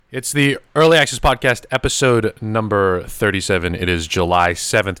It's the Early Access Podcast, episode number 37. It is July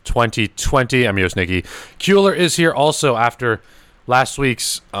 7th, 2020. I'm Yost Nicky. Kueller is here also after last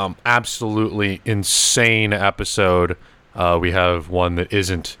week's absolutely insane episode. We have one that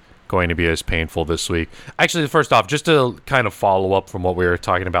isn't going to be as painful this week. Actually, first off, just to kind of follow up from what we were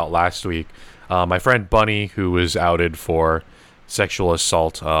talking about last week, my friend Bunny, who was outed for sexual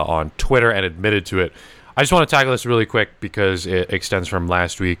assault on Twitter and admitted to it, I just want to tackle this really quick because it extends from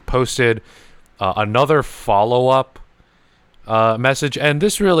last week. Posted another follow-up message, and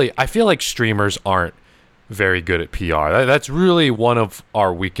this really, I feel like streamers aren't very good at PR. That's really one of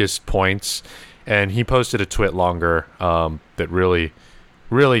our weakest points, and he posted a twit longer that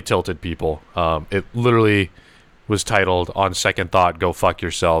really tilted people. It literally was titled, "On Second Thought, Go Fuck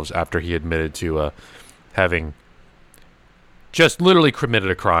Yourselves," after he admitted to having just literally committed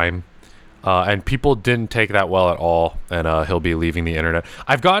a crime. And people didn't take that well at all, and he'll be leaving the internet.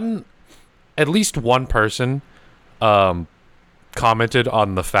 I've gotten at least one person commented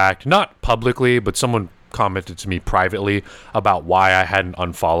on the fact, not publicly, but someone commented to me privately about why I hadn't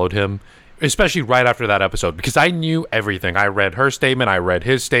unfollowed him, especially right after that episode, because I knew everything. I read her statement, I read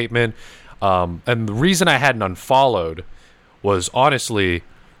his statement, and the reason I hadn't unfollowed was honestly,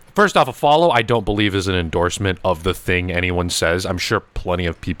 first off, a follow I don't believe is an endorsement of the thing anyone says. I'm sure plenty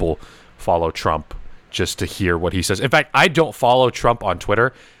of people follow Trump just to hear what he says. In fact, I don't follow Trump on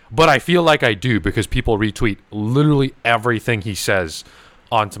Twitter, but I feel like I do because people retweet literally everything he says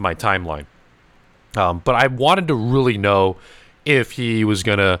onto my timeline. But I wanted to really know if he was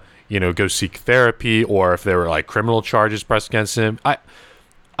gonna, go seek therapy or if there were like criminal charges pressed against him. I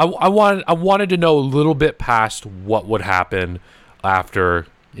wanted to know a little bit past what would happen after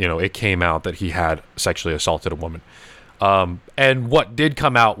it came out that he had sexually assaulted a woman. And what did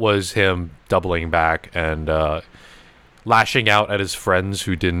come out was him doubling back and lashing out at his friends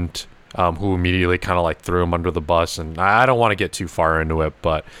who didn't, who immediately kind of like threw him under the bus. And I don't want to get too far into it,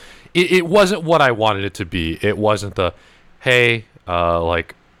 but it wasn't what I wanted it to be. It wasn't the, hey,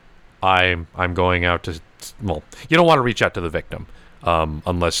 I'm going out to, well, you don't want to reach out to the victim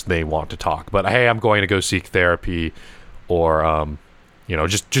unless they want to talk. But hey, I'm going to go seek therapy or,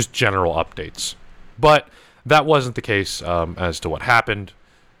 just general updates. But that wasn't the case as to what happened.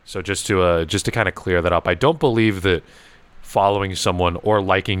 So just to kind of clear that up, I don't believe that following someone or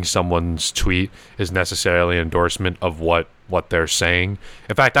liking someone's tweet is necessarily an endorsement of what they're saying.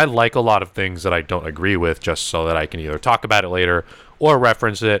 In fact, I like a lot of things that I don't agree with just so that I can either talk about it later or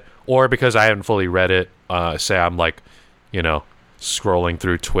reference it, or because I haven't fully read it, say I'm scrolling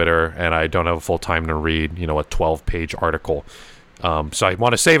through Twitter and I don't have a full time to read, a 12-page article. So I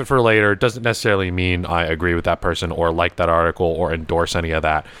want to save it for later. It doesn't necessarily mean I agree with that person or like that article or endorse any of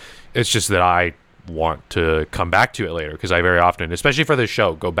that. It's just that I want to come back to it later because I very often, especially for this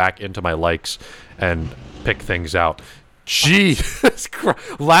show, go back into my likes and pick things out. Jesus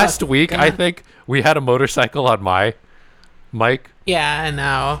Christ. Last week, I think, we had a motorcycle on my mic. Yeah, and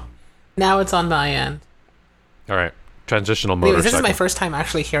now it's on my end. All right. Transitional motorcycle. This is my first time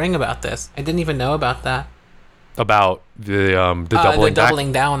actually hearing about this. I didn't even know about that. About the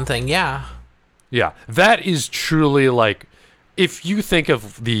doubling down thing, yeah. Yeah, that is truly like, if you think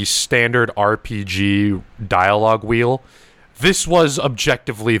of the standard RPG dialogue wheel, this was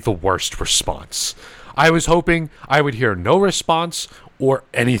objectively the worst response. I was hoping I would hear no response or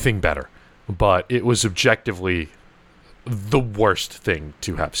anything better, but it was objectively the worst thing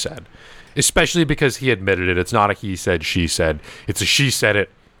to have said, especially because he admitted it. It's not a he said, she said. It's a she said it,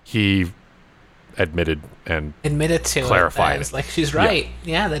 he admitted to clarified it. Like, she's right.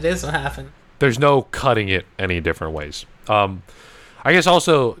 Yeah, that is what happened. There's no cutting it any different ways. I guess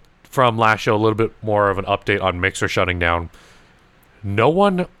also from last show, a little bit more of an update on Mixer shutting down. No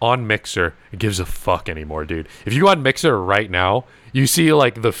one on Mixer gives a fuck anymore, dude. If you go on Mixer right now, you see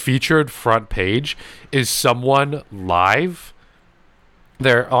like the featured front page is someone live.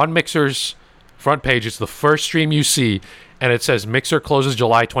 They're on Mixer's front page. It's the first stream you see, and it says Mixer closes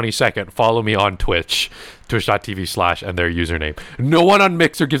July 22nd. Follow me on Twitch, twitch.tv/ and their username. No one on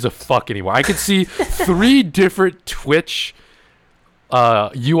Mixer gives a fuck anymore. I could see 3 different Twitch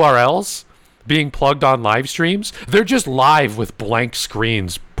URLs being plugged on live streams. They're just live with blank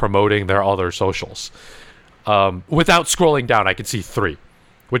screens promoting their other socials. Without scrolling down, I could see 3,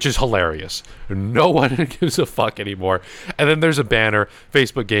 which is hilarious. No one gives a fuck anymore. And then there's a banner,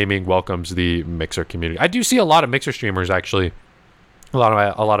 Facebook Gaming welcomes the Mixer community. I do see a lot of Mixer streamers, actually. A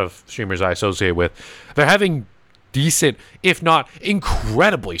lot of streamers I associate with. They're having decent, if not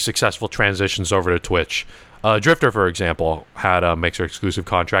incredibly successful transitions over to Twitch. Drifter, for example, had a Mixer exclusive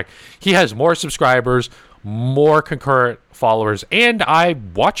contract. He has more subscribers, more concurrent followers, and I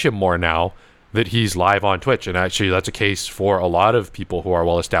watch him more now that he's live on Twitch. And actually, that's a case for a lot of people who are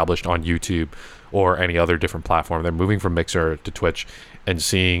well established on YouTube or any other different platform. They're moving from Mixer to Twitch and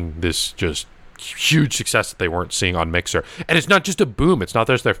seeing this just huge success that they weren't seeing on Mixer. And it's not just a boom. It's not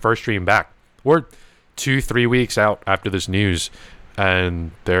just their first stream back. We're 2-3 weeks out after this news,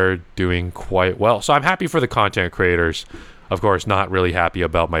 and they're doing quite well. So I'm happy for the content creators. Of course, not really happy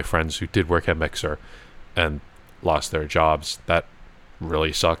about my friends who did work at Mixer and lost their jobs. That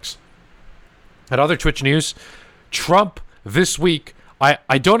really sucks. And other Twitch news, Trump this week,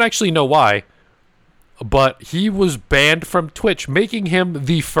 I don't actually know why, but he was banned from Twitch, making him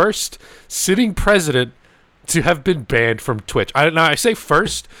the first sitting president to have been banned from Twitch. I say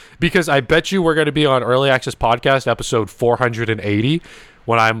first because I bet you we're going to be on Early Access Podcast episode 480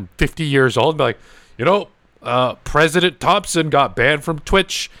 when I'm 50 years old and be like, President Thompson got banned from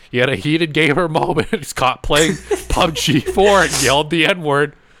Twitch. He had a heated gamer moment. He's caught playing PUBG 4 and yelled the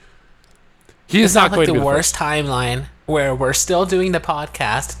N-word. It's not going to be the worst timeline where we're still doing the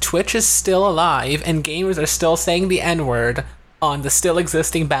podcast, Twitch is still alive, and gamers are still saying the N-word on the still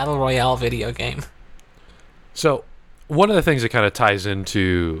existing Battle Royale video game. So, one of the things that kind of ties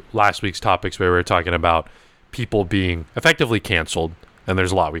into last week's topics where we were talking about people being effectively canceled, and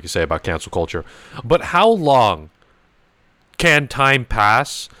there's a lot we can say about cancel culture, but how long can time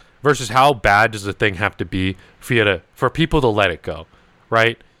pass versus how bad does the thing have to be for people to let it go,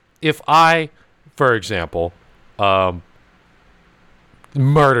 right? If I, for example,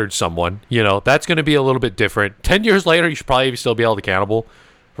 murdered someone, that's going to be a little bit different. 10 years later, you should probably still be held accountable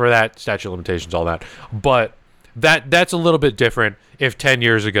for that, statute of limitations, all that. But that's a little bit different if 10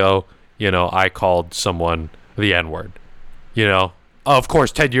 years ago, I called someone the N-word. Of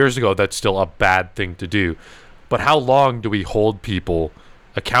course, 10 years ago, that's still a bad thing to do. But how long do we hold people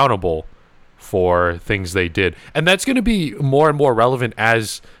accountable for things they did? And that's going to be more and more relevant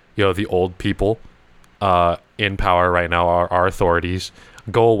as, the old people in power right now, our authorities,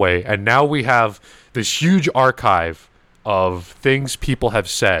 go away. And now we have this huge archive of things people have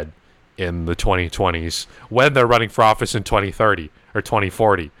said in the 2020s when they're running for office in 2030 or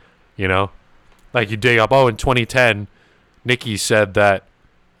 2040, Like you dig up, in 2010, Nikki said that,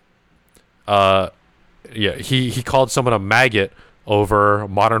 he called someone a maggot over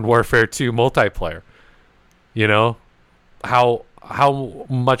Modern Warfare 2 multiplayer. How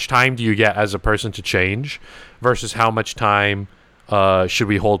much time do you get as a person to change versus how much time should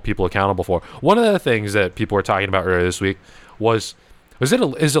we hold people accountable for? One of the things that people were talking about earlier this week is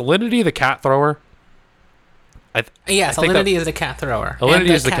Alinity the cat thrower? Yes, Alinity is the cat thrower. Alinity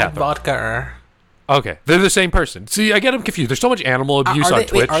is the cat thrower. Vodka. Okay, they're the same person. See, I get them confused. There's so much animal abuse on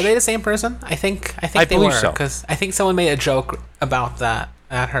Twitch. Wait, are they the same person? I think they were, because I think someone made a joke about that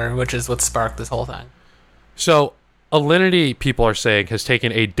at her, which is what sparked this whole thing. So, Alinity, people are saying, has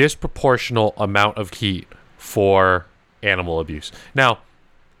taken a disproportional amount of heat for animal abuse. Now, I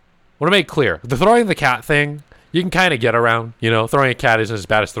want to make clear, the throwing the cat thing, you can kind of get around. Throwing a cat isn't as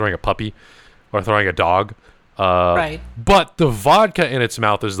bad as throwing a puppy or throwing a dog. Right. But the vodka in its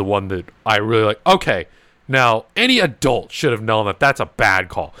mouth is the one that I really like. Okay, now, any adult should have known that that's a bad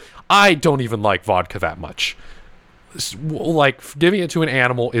call. I don't even like vodka that much. Like, giving it to an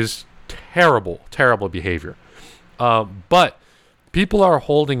animal is terrible, terrible behavior. But people are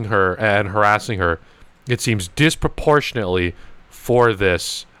holding her and harassing her, it seems, disproportionately for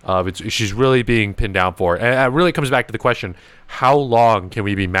this. She's really being pinned down for it. And it really comes back to the question, how long can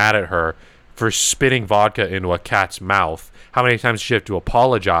we be mad at her for spitting vodka into a cat's mouth? How many times does she have to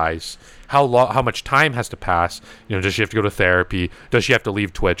apologize? How much time has to pass? Does she have to go to therapy? Does she have to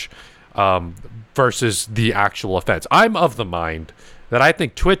leave Twitch? Versus the actual offense. I'm of the mind that I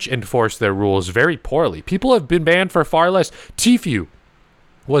think Twitch enforced their rules very poorly. People have been banned for far less. Tfue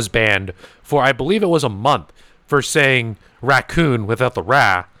was banned for, I believe it was a month, for saying raccoon without the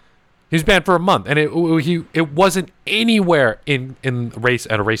ra. He was banned for a month, and it wasn't anywhere in race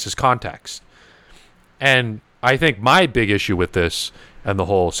at a racist context. And I think my big issue with this and the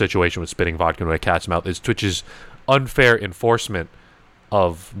whole situation with spitting vodka into a cat's mouth is Twitch's unfair enforcement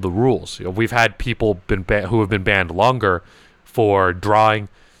of the rules. We've had people who have been banned longer for drawing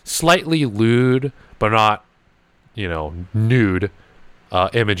slightly lewd but not, nude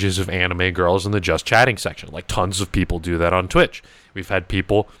images of anime girls in the just chatting section. Like, tons of people do that on Twitch. We've had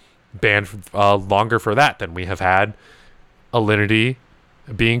people banned longer for that than we have had Alinity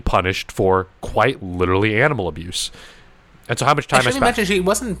being punished for quite literally animal abuse. And so how much time has passed? Mention she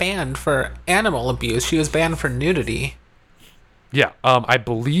wasn't banned for animal abuse. She was banned for nudity. Yeah, I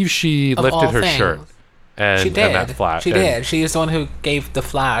believe she lifted her shirt. And, she did. And that flash. She did. She is the one who gave the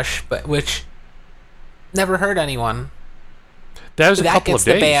flash, but which never hurt anyone. That was a couple of days.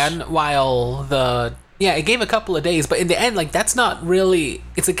 That gets the ban while it gave a couple of days, but in the end, like, that's not really,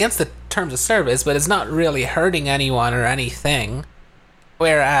 it's against the terms of service, but it's not really hurting anyone or anything.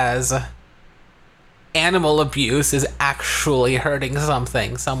 Whereas animal abuse is actually hurting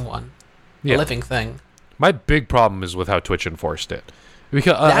someone, a living thing. My big problem is with how Twitch enforced it.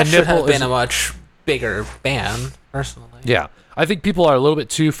 Because that should have been a much bigger ban, personally. Yeah. I think people are a little bit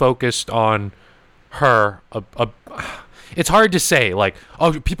too focused on her. It's hard to say, like,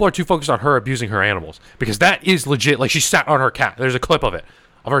 oh, people are too focused on her abusing her animals. Because that is legit. Like, she sat on her cat. There's a clip of it,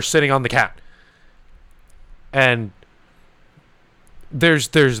 of her sitting on the cat. And there's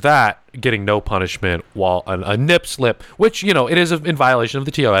that getting no punishment, while a nip slip, which, you know, it is in violation of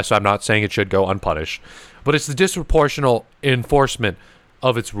the TOS, so I'm not saying it should go unpunished. But it's the disproportional enforcement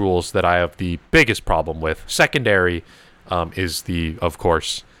of its rules that I have the biggest problem with. Secondary is of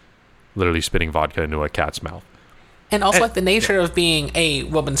course, literally spitting vodka into a cat's mouth. And also, like, the nature of being a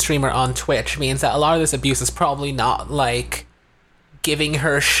woman streamer on Twitch means that a lot of this abuse is probably not, like, giving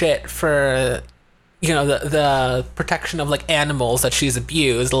her shit for, you know, the protection of, like, animals that she's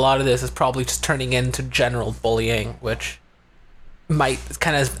abused. A lot of this is probably just turning into general bullying, which might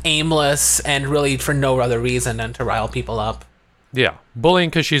kind of aimless and really for no other reason than to rile people up. Yeah, bullying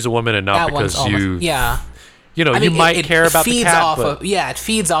because she's a woman and not because you... Yeah. You know, you might care about the cat, it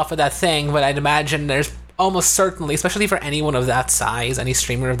feeds off of that thing, but I'd imagine there's almost certainly, especially for anyone of that size, any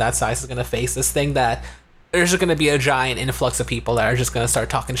streamer of that size is going to face this thing, that there's going to be a giant influx of people that are just going to start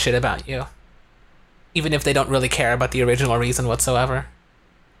talking shit about you. Even if they don't really care about the original reason whatsoever.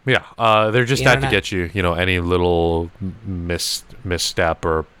 Yeah, they're just out to get you, you know, any little misstep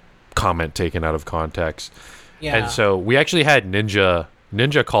or comment taken out of context. Yeah. And so we actually had Ninja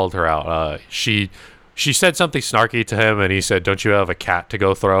called her out. She said something snarky to him, and he said, "Don't you have a cat to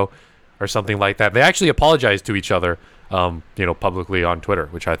go throw?" or something like that. They actually apologized to each other, you know, publicly on Twitter,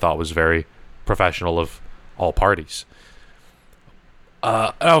 which I thought was very professional of all parties.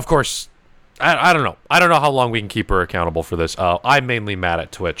 Of course, I don't know. I don't know how long we can keep her accountable for this. I'm mainly mad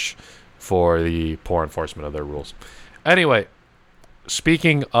at Twitch for the poor enforcement of their rules. Anyway,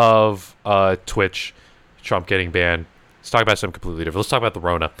 speaking of Twitch, Trump getting banned, let's talk about something completely different. Let's talk about the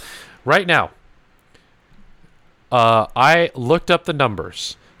Rona. Right now, I looked up the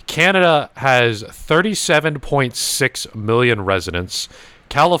numbers. Canada has 37.6 million residents.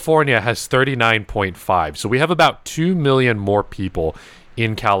 California has 39.5. So we have about 2 million more people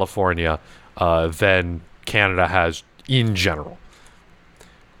in California than Canada has in general.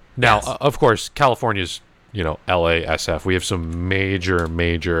 Now, yes. Of course, California's, you know, LA, SF. We have some major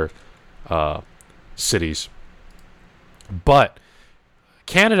cities. But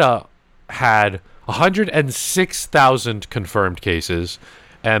Canada had 106,000 confirmed cases,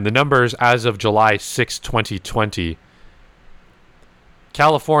 and the numbers as of July 6, 2020,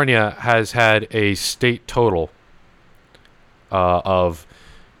 California has had a state total of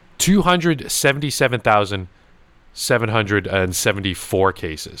 277,774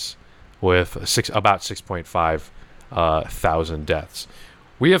 cases, with about 6.5 thousand deaths.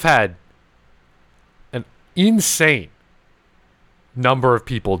 We have had an insane number of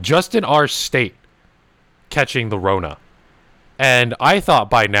people just in our state catching the Rona. And I thought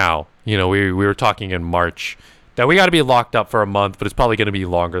by now, you know, we were talking in March, that we got to be locked up for a month, but it's probably going to be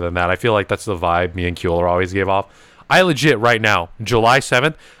longer than that. I feel like that's the vibe me and Kuehler always gave off. I legit, right now, July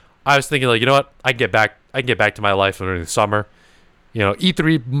 7th, I was thinking, like, you know what? I can get back to my life during the summer. You know,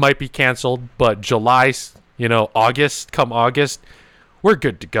 E3 might be canceled, but July, you know, August, we're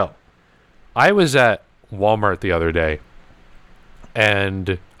good to go. I was at Walmart the other day,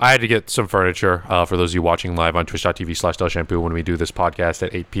 and I had to get some furniture for those of you watching live on twitch.tv/DelShampoo when we do this podcast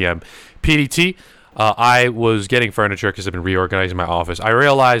at 8 p.m. PDT. I was getting furniture because I've been reorganizing my office. I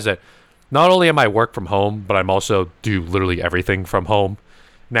realized that not only am I work from home, but I'm also do literally everything from home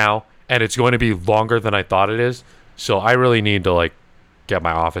now, and it's going to be longer than I thought it is. So I really need to, like, get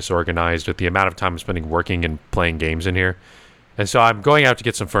my office organized with the amount of time I'm spending working and playing games in here. And so I'm going out to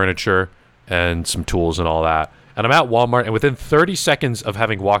get some furniture and some tools and all that. And I'm at Walmart, and within 30 seconds of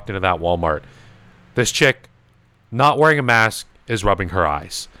having walked into that Walmart, this chick, not wearing a mask, is rubbing her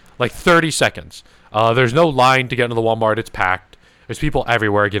eyes. Like 30 seconds. There's no line to get into the Walmart. It's packed. There's people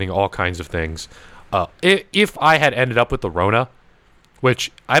everywhere getting all kinds of things. If I had ended up with the Rona,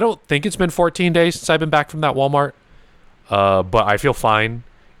 which I don't think it's been 14 days since I've been back from that Walmart, but I feel fine.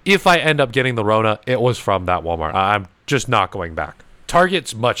 If I end up getting the Rona, it was from that Walmart. I'm just not going back.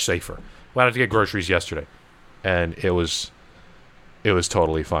 Target's much safer. Went out to get groceries yesterday, and it was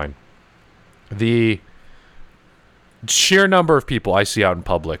totally fine. The sheer number of people I see out in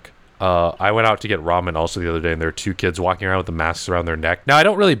public I went out to get ramen also the other day, and there were 2 kids walking around with the masks around their neck. Now, I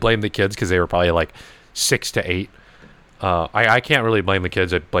don't really blame the kids because they were probably like 6 to 8. I can't really blame the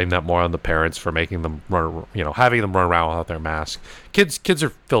kids. I'd blame that more on the parents for making them run, having them run around without their mask. Kids are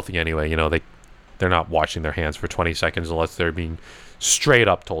filthy anyway. They're not washing their hands for 20 seconds unless they're being straight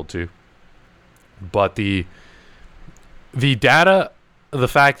up told to. But the data, the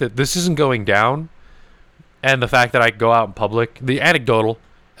fact that this isn't going down, and the fact that I go out in public, the anecdotal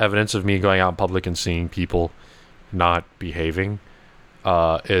evidence of me going out in public and seeing people not behaving,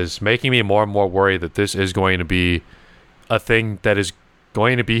 is making me more and more worried that this is going to be a thing that is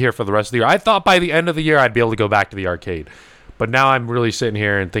going to be here for the rest of the year. I thought by the end of the year I'd be able to go back to the arcade. But now I'm really sitting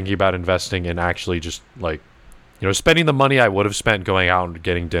here and thinking about investing and actually just spending the money I would have spent going out and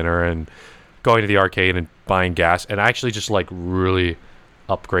getting dinner and going to the arcade and buying gas, and actually just really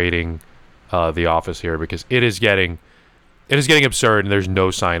upgrading the office here, because it is getting absurd and there's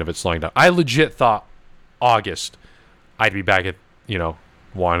no sign of it slowing down. I legit thought August I'd be back at,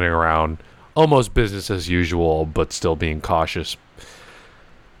 wandering around almost business as usual, but still being cautious.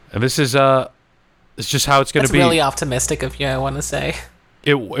 And this is it's just how it's going to be. That's really optimistic of you, I want to say.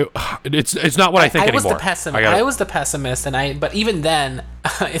 It's not what I think anymore. I was the pessimist, but even then,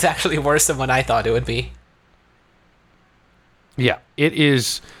 it's actually worse than what I thought it would be. Yeah, it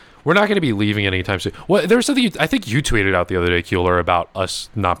is. We're not going to be leaving anytime soon. Well, there was something I think you tweeted out the other day, Keeler, about us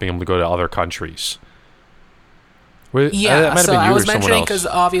not being able to go to other countries. Yeah, so I was mentioning because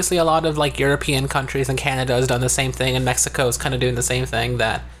obviously a lot of European countries, and Canada has done the same thing, and Mexico is kind of doing the same thing,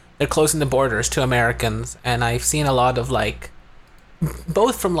 that they're closing the borders to Americans. And I've seen a lot of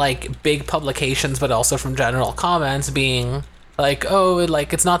both from big publications, but also from general comments being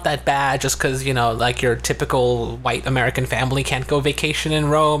it's not that bad just because your typical white American family can't go vacation in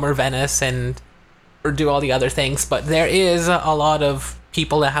Rome or Venice or do all the other things. But there is a lot of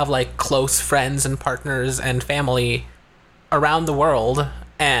people that have close friends and partners and family around the world,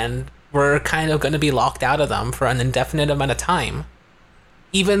 and we're kind of going to be locked out of them for an indefinite amount of time.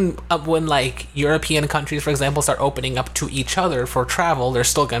 Even when European countries, for example, start opening up to each other for travel, they're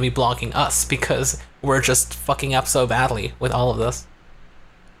still going to be blocking us because we're just fucking up so badly with all of this.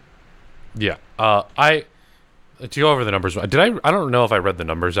 Yeah. To go over the numbers, I don't know if I read the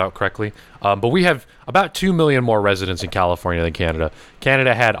numbers out correctly, but we have about 2 million more residents in California than Canada.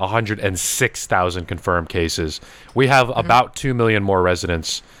 Canada had 106,000 confirmed cases. We have about 2 million more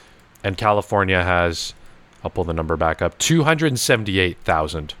residents, and California has, I'll pull the number back up,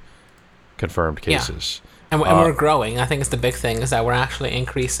 278,000 confirmed cases. Yeah. And we're growing. I think it's the big thing is that we're actually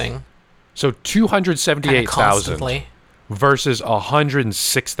increasing. So 278,000 versus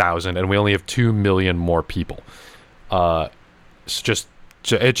 106,000, and we only have 2 million more people. It just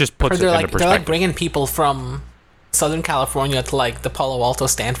puts it into perspective. They're bringing people from Southern California to the Palo Alto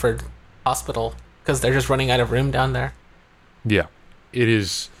Stanford Hospital because they're just running out of room down there. Yeah, it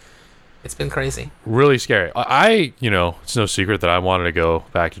is. It's been crazy. Really scary. It's no secret that I wanted to go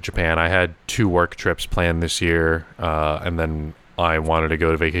back to Japan. I had 2 work trips planned this year, and then I wanted to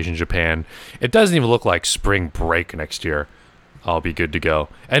go to vacation in Japan. It doesn't even look like spring break next year. I'll be good to go.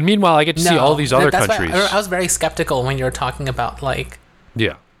 And meanwhile, I get to see all these other countries. I was very skeptical when you were talking about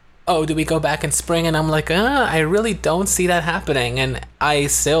yeah. Oh, do we go back in spring? And I'm I really don't see that happening. And I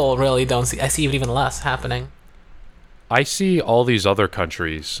still really don't see. I see it even less happening. I see all these other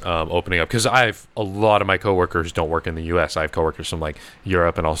countries opening up because a lot of my coworkers don't work in the U.S. I have coworkers from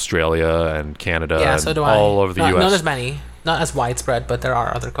Europe and Australia and Canada. Yeah, so do all over the U.S. Not as many, not as widespread, but there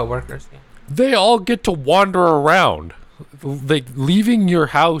are other coworkers. Yeah. They all get to wander around. Leaving your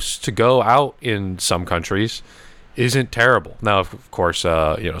house to go out in some countries isn't terrible. Now, of course,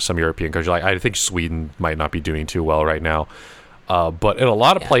 some European countries, I think Sweden might not be doing too well right now. But in a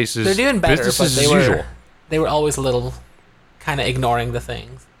lot of places, they're doing better. Business but as usual. They were always a little kind of ignoring the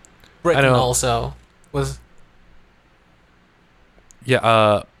things. Britain also was.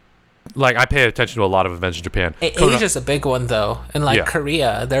 Yeah, I pay attention to a lot of events in Japan. Asia's a big one though, and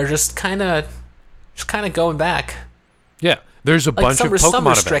Korea, they're just kind of going back. Yeah, there's a bunch of Pokemon some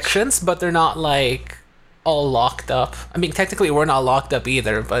restrictions, but they're not all locked up. I mean, technically we're not locked up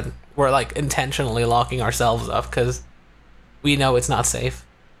either, but we're intentionally locking ourselves up because we know it's not safe.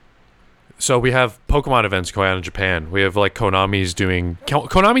 So we have Pokemon events going on in Japan. We have Konami's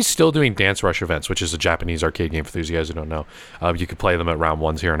still doing Dance Rush events, which is a Japanese arcade game for those of you guys who don't know. You could play them at round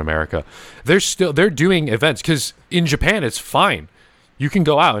ones here in America. They're doing events because in Japan it's fine. You can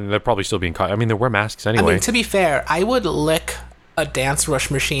go out and they're probably still being caught. I mean, they wear masks anyway. I mean, to be fair, I would lick a Dance Rush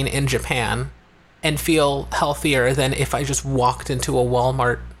machine in Japan and feel healthier than if I just walked into a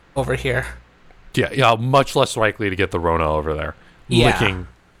Walmart over here. Yeah, much less likely to get the Rona over there. Yeah.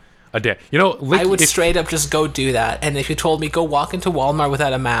 I would straight up just go do that. And if you told me go walk into Walmart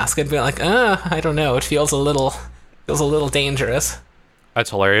without a mask, I'd be like, I don't know. It feels a little dangerous. That's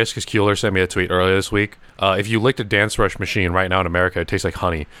hilarious because Keeler sent me a tweet earlier this week. If you licked a Dance Rush machine right now in America, it tastes like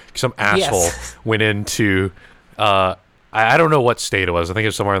honey. Some asshole went into, I don't know what state it was. I think it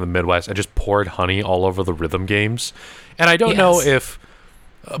was somewhere in the Midwest, and just poured honey all over the rhythm games. And I don't know if,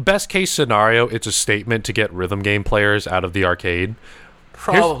 best case scenario, it's a statement to get rhythm game players out of the arcade.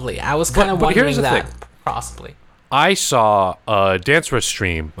 Probably. I was kind of wondering that. Possibly. I saw a Dance Rush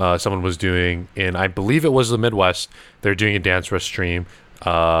stream someone was doing in, I believe it was the Midwest. They're doing a Dance Rush stream.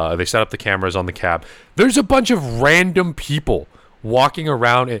 They set up the cameras on the cab. There's a bunch of random people walking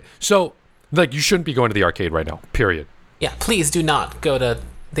around. So, like, you shouldn't be going to the arcade right now, period. Yeah, please do not go to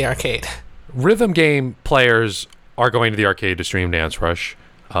the arcade. Rhythm game players are going to the arcade to stream Dance Rush.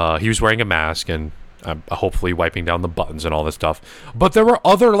 He was wearing a mask and hopefully wiping down the buttons and all this stuff. But there were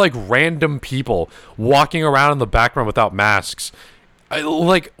other, like, random people walking around in the background without masks.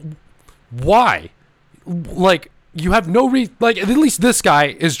 Like, why? Like, you have no like, at least this guy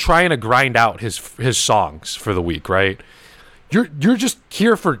is trying to grind out his songs for the week, right? You're just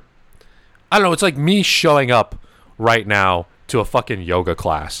here for, I don't know, it's like me showing up right now to a fucking yoga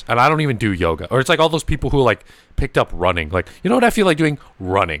class, and I don't even do yoga. Or it's like all those people who, like, picked up running. Like, you know what I feel like doing?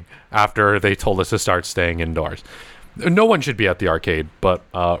 Running after they told us to start staying indoors. No one should be at the arcade, but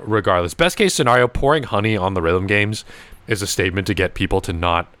regardless. Best case scenario, pouring honey on the rhythm games is a statement to get people to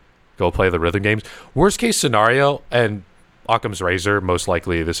not go play the rhythm games. Worst case scenario, and Occam's razor, most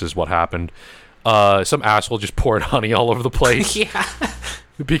likely this is what happened. Some asshole just poured honey all over the place. Yeah.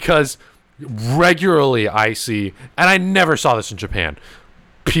 Because regularly I see, and I never saw this in Japan,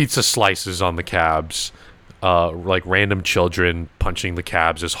 pizza slices on the cabs, like random children punching the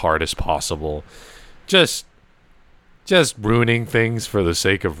cabs as hard as possible, just ruining things for the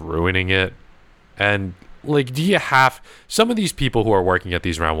sake of ruining it. And, like, do you have some of these people who are working at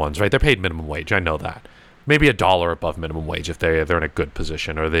these round ones, right? They're paid minimum wage. I know that. Maybe $1 above minimum wage if they're in a good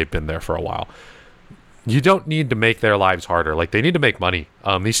position or they've been there for a while. You don't need to make their lives harder. Like, they need to make money.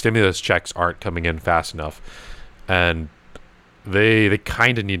 These stimulus checks aren't coming in fast enough, and they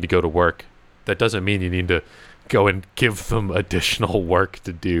kind of need to go to work. That doesn't mean you need to go and give them additional work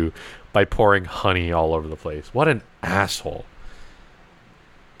to do by pouring honey all over the place. What an asshole.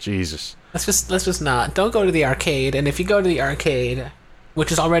 Jesus. Let's just not. Don't go to the arcade, and if you go to the arcade,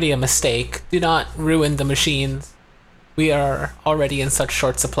 which is already a mistake, do not ruin the machines. We are already in such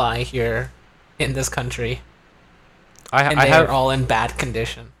short supply here in this country. They're all in bad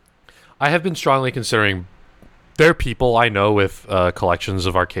condition. I have been strongly considering. There are people I know with collections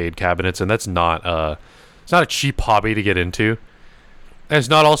of arcade cabinets, and that's not it's not a cheap hobby to get into. And it's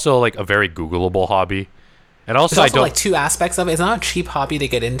not also, like, a very Googleable hobby. And also, there's also like two aspects of it. It's not a cheap hobby to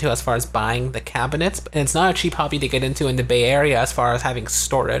get into as far as buying the cabinets, and it's not a cheap hobby to get into in the Bay Area as far as having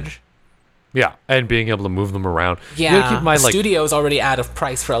storage. Yeah, and being able to move them around. Yeah, keep in mind, the studio is already out of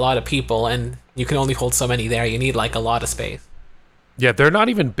price for a lot of people, and you can only hold so many there. You need, like, a lot of space. Yeah, they're not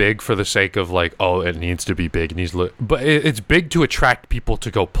even big for the sake of, like, oh, it needs to be big. But it's big to attract people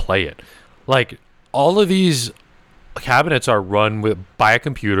to go play it. Like, all of these cabinets are run by a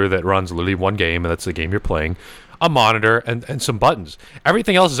computer that runs literally one game, and that's the game you're playing, a monitor, and some buttons.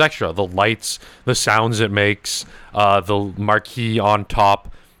 Everything else is extra. The lights, the sounds it makes, the marquee on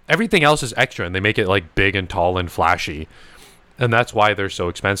top. Everything else is extra, and they make it, like, big and tall and flashy. And that's why they're so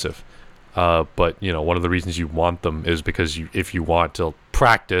expensive. But, you know, one of the reasons you want them is because if you want to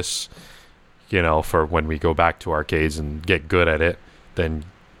practice, you know, for when we go back to arcades and get good at it, then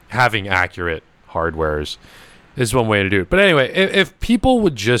having accurate hardwares is one way to do it. But anyway, if people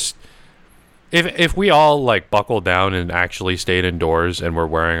would just, if we all, like, buckled down and actually stayed indoors and were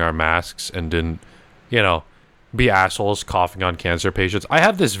wearing our masks and didn't, you know, be assholes coughing on cancer patients. I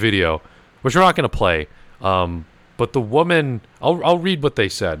have this video, which we're not going to play, but the woman, I'll read what they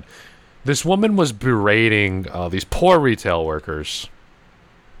said. This woman was berating these poor retail workers,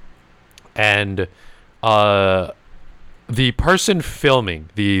 and the person filming,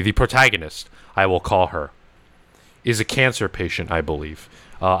 the protagonist, I will call her, is a cancer patient, I believe.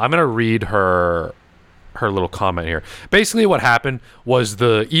 I'm going to read her little comment here. Basically what happened was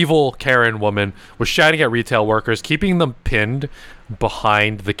the evil Karen woman was shouting at retail workers, keeping them pinned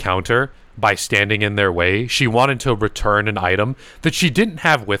behind the counter by standing in their way. She wanted to return an item that she didn't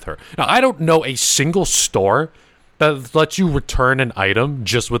have with her. Now, I don't know a single store that lets you return an item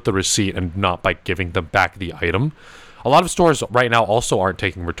just with the receipt and not by giving them back the item. A lot of stores right now also aren't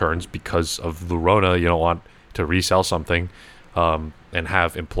taking returns because of the Rona. You don't want to resell something and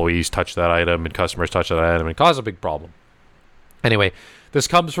have employees touch that item and customers touch that item and cause a big problem. Anyway, This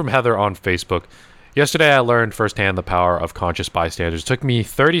comes from Heather on Facebook. Yesterday, I learned firsthand the power of conscious bystanders. It took me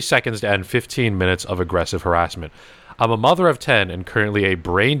 30 seconds to end 15 minutes of aggressive harassment. I'm a mother of 10 and currently a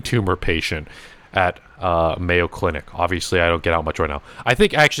brain tumor patient at Mayo Clinic. Obviously, I don't get out much right now. I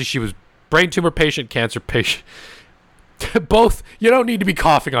think actually she was brain tumor patient, cancer patient. Both. You don't need to be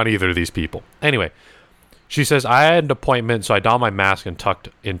coughing on either of these people. Anyway, she says, I had an appointment, so I donned my mask and tucked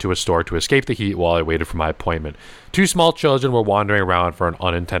into a store to escape the heat while I waited for my appointment. 2 small children were wandering around for an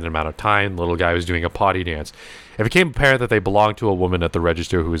unintended amount of time. The little guy was doing a potty dance. It became apparent that they belonged to a woman at the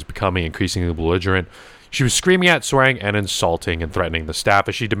register who was becoming increasingly belligerent. She was screaming at, swearing, and insulting and threatening the staff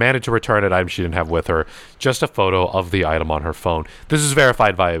as she demanded to return an item she didn't have with her, just a photo of the item on her phone. This is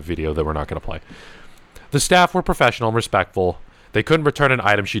verified via video that we're not going to play. The staff were professional and respectful. They couldn't return an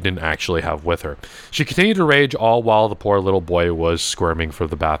item she didn't actually have with her. She continued to rage all while the poor little boy was squirming for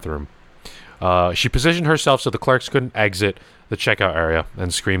the bathroom. She positioned herself so the clerks couldn't exit the checkout area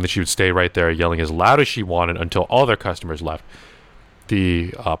and screamed that she would stay right there, yelling as loud as she wanted until all their customers left.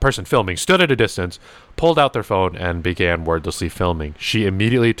 The person filming stood at a distance, pulled out their phone, and began wordlessly filming. She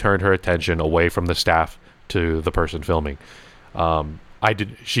immediately turned her attention away from the staff to the person filming.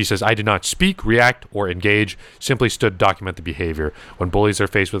 She says, I did not speak, react, or engage, simply stood to document the behavior. When bullies are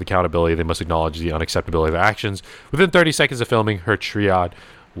faced with accountability, they must acknowledge the unacceptability of their actions. Within 30 seconds of filming, her triad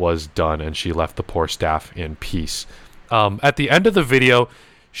was done, and she left the poor staff in peace. At the end of the video,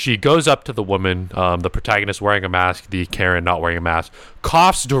 she goes up to the woman, the protagonist wearing a mask, the Karen not wearing a mask,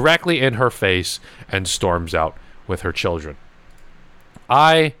 coughs directly in her face, and storms out with her children.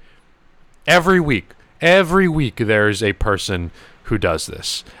 Every week, there's a person who does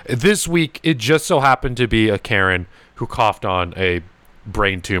this. This week, it just so happened to be a Karen who coughed on a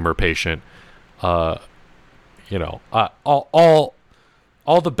brain tumor patient. All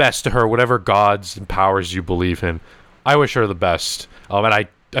the best to her, whatever gods and powers you believe in. I wish her the best. And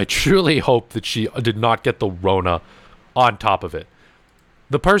I truly hope that she did not get the Rona on top of it.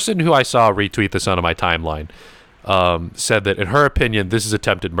 The person who I saw retweet this onto my timeline said that, in her opinion, this is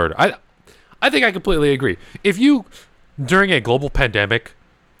attempted murder. I think I completely agree. If you, during a global pandemic,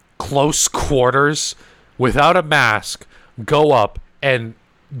 close quarters, without a mask, go up and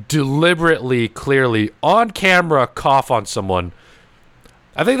deliberately, clearly, on camera, cough on someone,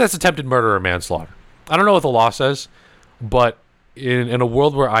 I think that's attempted murder or manslaughter. I don't know what the law says, but in a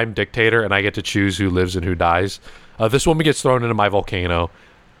world where I'm dictator and I get to choose who lives and who dies, this woman gets thrown into my volcano,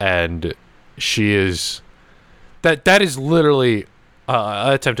 and she is... That is literally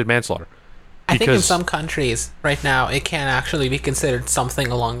attempted manslaughter. I think in some countries right now it can actually be considered something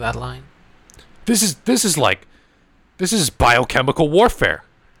along that line. This is biochemical warfare.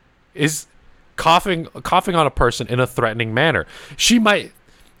 Is coughing on a person in a threatening manner. She might,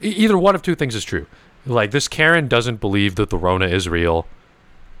 either one of two things is true. Like, this Karen doesn't believe that the Rona is real,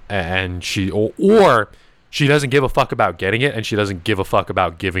 and or she doesn't give a fuck about getting it, and she doesn't give a fuck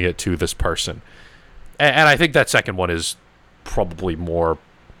about giving it to this person. And I think that second one is probably more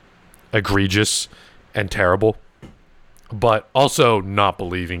egregious and terrible, but also not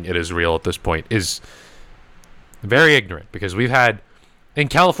believing it is real at this point is very ignorant, because we've had, in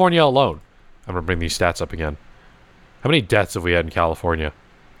California alone, I'm going to bring these stats up again. How many deaths have we had in California?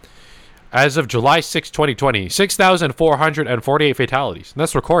 As of July 6, 2020, 6,448 fatalities. And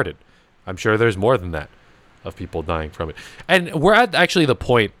that's recorded. I'm sure there's more than that of people dying from it. And we're at actually the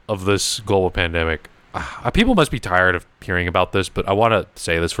point of this global pandemic. People must be tired of hearing about this, but I want to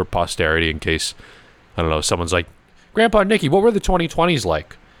say this for posterity in case, I don't know, someone's like, Grandpa Nicky, what were the 2020s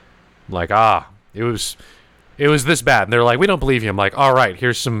like? I'm like, it was this bad. And they're like, we don't believe you. I'm like, all right,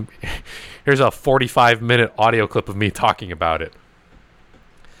 here's a 45-minute audio clip of me talking about it.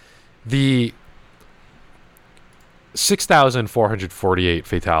 The 6,448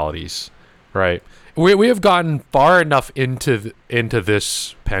 fatalities, right? We have gotten far enough into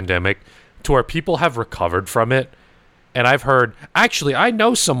this pandemic to where people have recovered from it. And I've heard, actually, I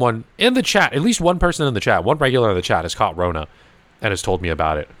know someone in the chat, at least one person in the chat, one regular in the chat has caught Rona and has told me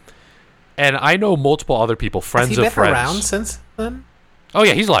about it. And I know multiple other people, friends of friends. Has he been around since then? Oh,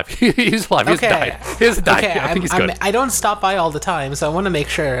 yeah, he's alive. He's alive. Okay. He hasn't died. Okay, I think he's good. I don't stop by all the time, so I want to make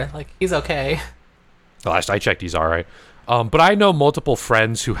sure, he's okay. The last I checked, he's all right. But I know multiple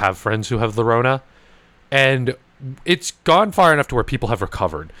friends who have the Rona, and it's gone far enough to where people have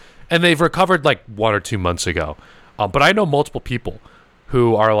recovered. And they've recovered 1 or 2 months ago. But I know multiple people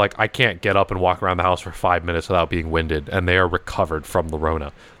who are like, I can't get up and walk around the house for 5 minutes without being winded, and they are recovered from the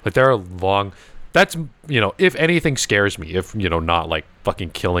Rona. They're long... That's, if anything scares me, if, not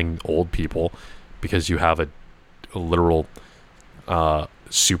fucking killing old people because you have a literal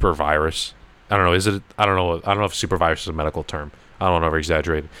super virus. I don't know. I don't know if super virus is a medical term. I don't over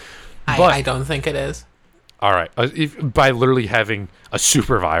exaggerate. I don't think it is. All right, by literally having a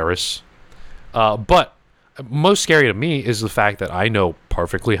super virus. But most scary to me is the fact that I know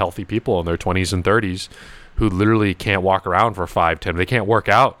perfectly healthy people in their 20s and 30s who literally can't walk around for 5-10. They can't work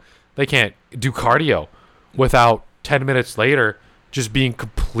out. They can't do cardio without 10 minutes later just being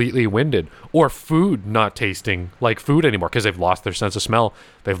completely winded, or food not tasting like food anymore because they've lost their sense of smell.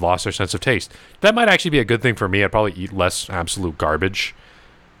 They've lost their sense of taste. That might actually be a good thing for me. I'd probably eat less absolute garbage.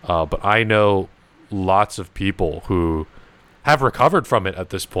 But I know lots of people who have recovered from it at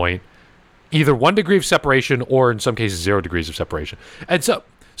this point, either 1 degree of separation or in some cases 0 degrees of separation. And so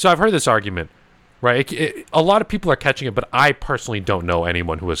I've heard this argument, right? A lot of people are catching it, but I personally don't know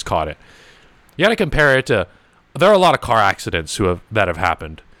anyone who has caught it. You got to compare it to, there are a lot of car accidents that have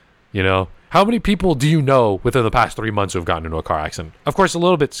happened. You know, how many people do you know within the past 3 months who have gotten into a car accident? Of course, a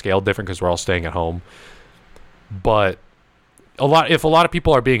little bit scaled different because we're all staying at home. But if a lot of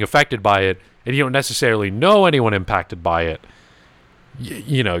people are being affected by it, and you don't necessarily know anyone impacted by it,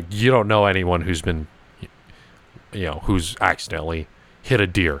 you don't know anyone who's been, who's accidentally hit a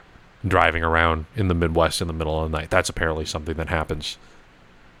deer driving around in the Midwest in the middle of the night. That's apparently something that happens.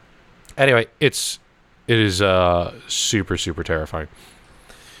 Anyway, it is super, super terrifying.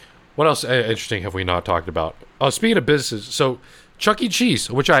 What else interesting have we not talked about? Speaking of businesses, so Chuck E. Cheese,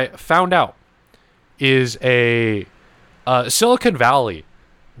 which I found out is a Silicon Valley,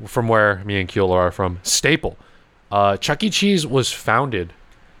 from where me and Keeler are from, staple. Chuck E. Cheese was founded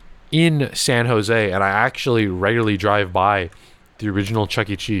in San Jose, and I actually regularly drive by the original Chuck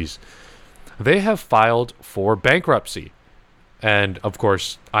E. Cheese. They have filed for bankruptcy. And, of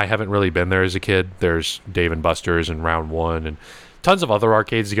course, I haven't really been there as a kid. There's Dave & Buster's and Round One and tons of other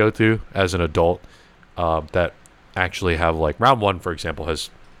arcades to go through as an adult that actually have, like, Round One, for example, has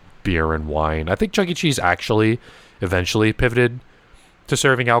beer and wine. I think Chuck E. Cheese actually eventually pivoted to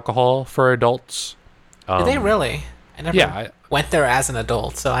serving alcohol for adults. Did they really? I never went there as an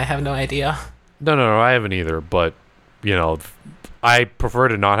adult, so I have no idea. No, I haven't either. But, I prefer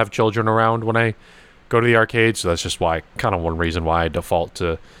to not have children around when I go to the arcade, so that's just why, kind of one reason why I default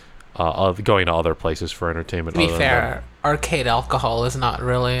to going to other places for entertainment. To be fair, arcade alcohol is not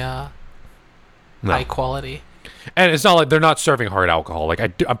really high quality. And it's not like they're not serving hard alcohol. Like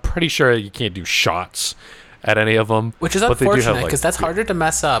I'm pretty sure you can't do shots at any of them. Which is unfortunate, because that's harder to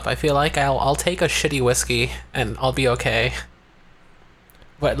mess up. I feel like I'll take a shitty whiskey and I'll be okay.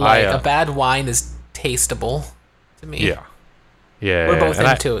 But a bad wine is tasteable to me. Yeah. We're both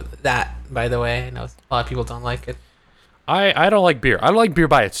into that, by the way. I know a lot of people don't like it. I don't like beer. I don't like beer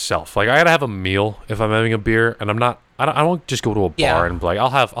by itself. Like, I gotta have a meal if I'm having a beer, and I don't just go to a bar and be like,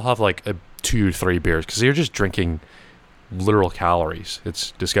 I'll have like 2-3 beers, because you're just drinking literal calories.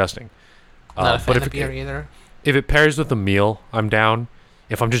 It's disgusting. Not a fan of beer either. If it pairs with a meal, I'm down.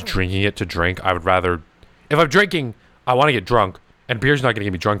 If I'm just drinking it to drink, I would rather. If I'm drinking, I want to get drunk, and beer's not gonna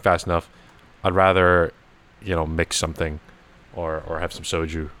get me drunk fast enough. I'd rather, mix something, or have some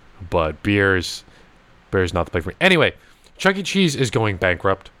soju. But beer's not the place for me. Anyway, Chuck E. Cheese is going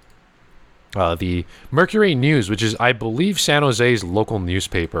bankrupt. The Mercury News, which is, I believe, San Jose's local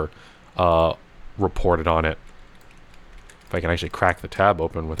newspaper, reported on it. If I can actually crack the tab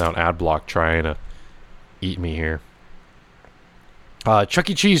open without ad block trying to eat me here. Chuck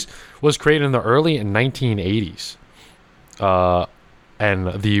E. Cheese was created in the early 1980s.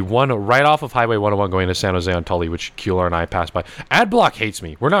 And the one right off of Highway 101 going to San Jose on Tully, which Keeler and I passed by. Adblock hates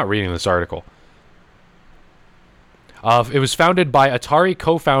me. We're not reading this article. It was founded by Atari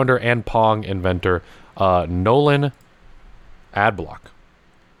co-founder and Pong inventor Nolan Adblock.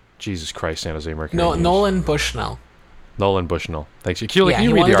 Jesus Christ, San Jose Mercury. No, Nolan Bushnell. Nolan Bushnell. Thanks. Keeler, can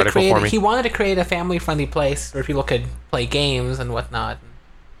you read the article for me? He wanted to create a family-friendly place where people could play games and whatnot.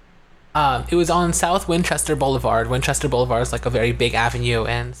 It was on South Winchester Boulevard. Winchester Boulevard is like a very big avenue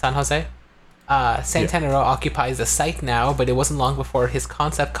in San Jose. Santana Row occupies the site now, but it wasn't long before his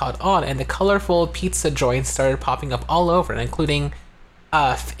concept caught on, and the colorful pizza joints started popping up all over, including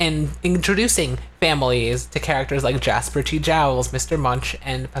and introducing families to characters like Jasper T. Jowls, Mr. Munch,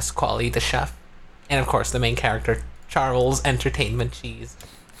 and Pasquale the Chef. And of course, the main character, Charles Entertainment Cheese.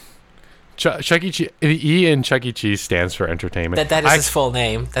 Chuck E. Cheese. The E in Chuck E. Cheese stands for entertainment. That is his full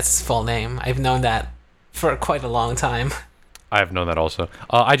name. That's his full name. I've known that for quite a long time. I've known that also.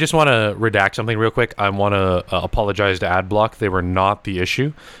 I just want to redact something real quick. I want to apologize to Adblock. They were not the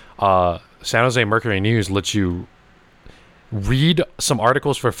issue. San Jose Mercury News lets you read some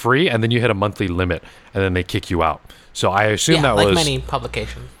articles for free, and then you hit a monthly limit, and then they kick you out. So I assume that was... like many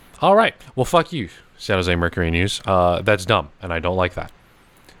publications. All right. Well, fuck you, San Jose Mercury News. That's dumb, and I don't like that.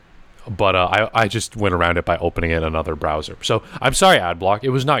 But I just went around it by opening it in another browser. So I'm sorry, Adblock. It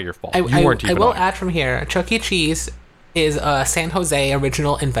was not your fault. You weren't even I will on add from here, Chuck E. Cheese is a San Jose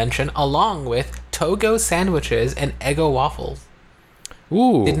original invention, along with Togo sandwiches and Eggo waffles.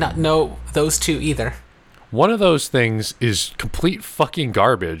 Ooh. Did not know those two either. One of those things is complete fucking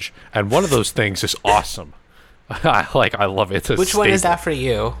garbage, and one of those things is awesome. I love it. Which one is that for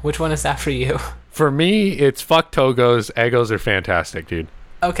you? For me, it's fuck Togos. Eggos are fantastic, dude.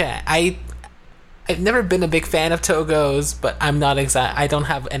 Okay, I've never been a big fan of Togos, but I'm not I don't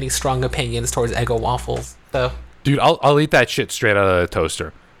have any strong opinions towards Eggo waffles. So, dude, I'll eat that shit straight out of the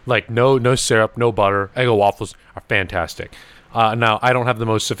toaster. Like no syrup, no butter. Eggo waffles are fantastic. Now I don't have the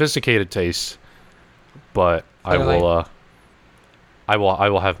most sophisticated taste, but I will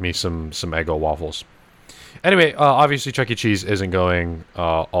have me some Eggo waffles. Anyway, obviously Chuck E. Cheese isn't going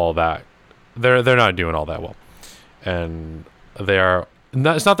all that. They're not doing all that well, and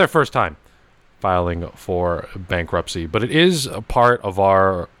it's not their first time filing for bankruptcy, but it is a part of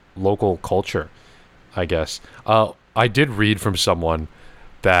our local culture, I guess. I did read from someone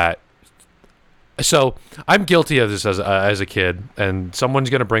that. So I'm guilty of this as a kid, and someone's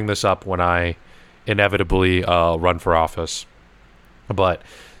gonna bring this up when I inevitably run for office. But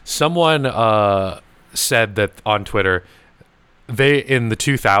someone said that on Twitter, they in the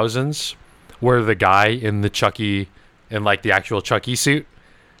 2000s were the guy in the Chucky, in like the actual Chucky suit,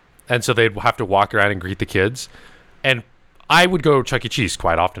 and so they'd have to walk around and greet the kids. And I would go to Chuck E. Cheese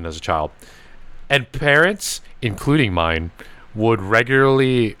quite often as a child, and parents, including mine, would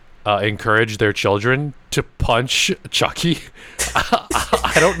regularly encourage their children to punch Chucky.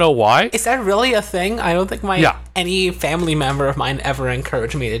 I don't know why. Is that really a thing? I don't think any family member of mine ever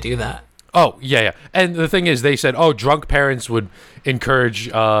encouraged me to do that. Oh, yeah. And the thing is, they said, drunk parents would encourage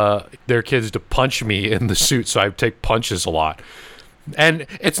their kids to punch me in the suit, so I would take punches a lot. And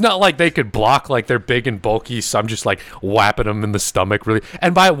it's not like they could block, like they're big and bulky, so I'm just like whapping them in the stomach, really.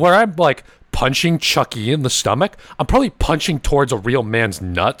 And by where I'm like punching Chucky in the stomach, I'm probably punching towards a real man's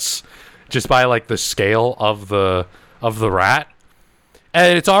nuts, just by like the scale of the rat.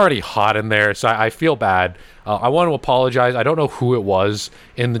 And it's already hot in there, so I feel bad. I want to apologize. I don't know who it was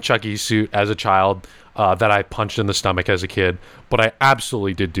in the Chucky suit as a child that I punched in the stomach as a kid, but I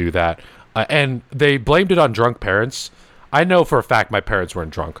absolutely did do that. And they blamed it on drunk parents. I know for a fact my parents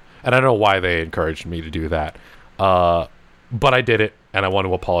weren't drunk, and I don't know why they encouraged me to do that. But I did it, and I want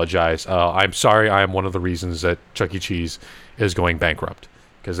to apologize. I'm sorry I am one of the reasons that Chuck E. Cheese is going bankrupt,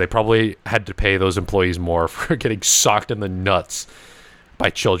 because they probably had to pay those employees more for getting socked in the nuts by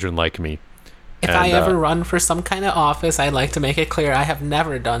children like me. If I ever run for some kind of office, I'd like to make it clear I have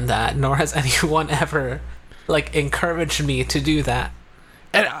never done that, nor has anyone ever encouraged me to do that.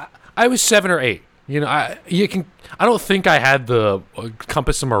 And I was 7 or 8. I don't think I had the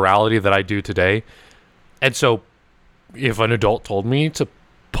compass of morality that I do today. And so if an adult told me to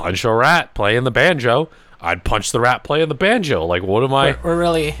punch a rat playing the banjo, I'd punch the rat playing the banjo. Like, what am I? We're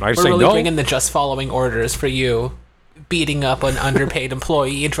really bringing the just following orders for you beating up an underpaid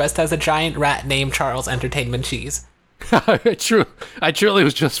employee dressed as a giant rat named Charles Entertainment Cheese. True. I truly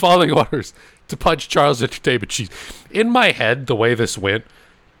was just following orders to punch Charles Entertainment Cheese. In my head, the way this went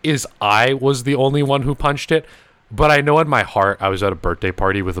is I was the only one who punched it, but I know in my heart I was at a birthday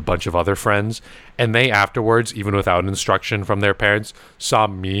party with a bunch of other friends, and they afterwards, even without instruction from their parents, saw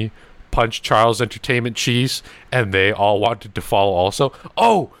me punch Charles Entertainment Cheese, and they all wanted to follow also.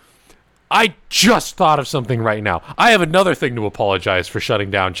 Oh, I just thought of something right now. I have another thing to apologize for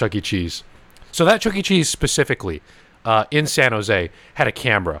shutting down Chuck E. Cheese. So that Chuck E. Cheese specifically, in San Jose, had a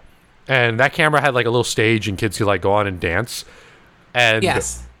camera. And that camera had like a little stage and kids could go on and dance. And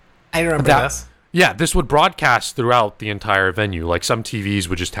yes, I remember this. Yeah, this would broadcast throughout the entire venue. Like some TVs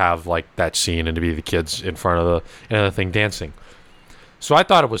would just have that scene and to be the kids in front of the thing dancing. So I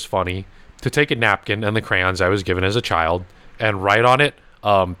thought it was funny to take a napkin and the crayons I was given as a child and write on it,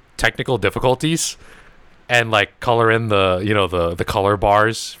 technical difficulties, and color in the color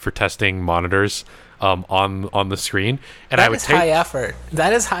bars for testing monitors on the screen. And I would take high effort.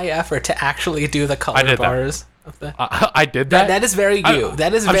 That is high effort to actually do the color bars. I did that. That is very you.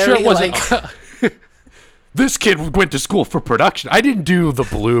 That is very sure this kid went to school for production. I didn't do the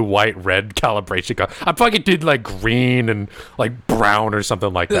blue, white, red calibration. I fucking did green and brown or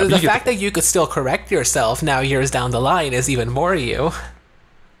something like that. The fact that you could still correct yourself now years down the line is even more you.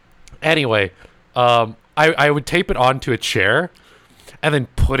 Anyway, I would tape it onto a chair and then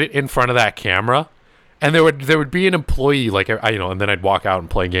put it in front of that camera. And there would be an employee, and then I'd walk out and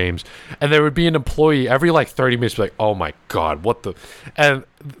play games. And there would be an employee every 30 minutes, be like, oh my God, what the... And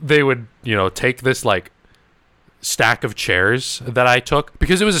they would, take this stack of chairs that I took,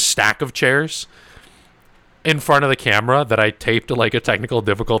 because it was a stack of chairs in front of the camera that I taped like a technical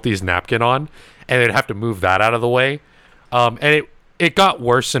difficulties napkin on, and they'd have to move that out of the way. And it got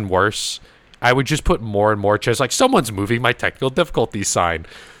worse and worse. I would just put more and more chairs, like someone's moving my technical difficulties sign.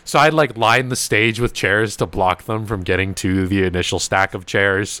 So I'd like line the stage with chairs to block them from getting to the initial stack of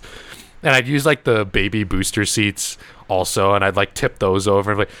chairs. And I'd use like the baby booster seats also, and I'd like tip those over.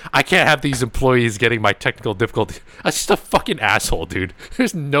 And like, I can't have these employees getting my technical difficulties. I'm just a fucking asshole, dude.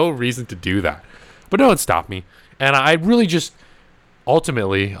 There's no reason to do that. But no one stopped me. And I really just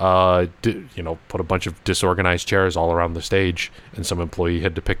ultimately, put a bunch of disorganized chairs all around the stage, and some employee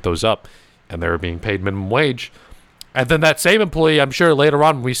had to pick those up, and they were being paid minimum wage. And then that same employee, I'm sure later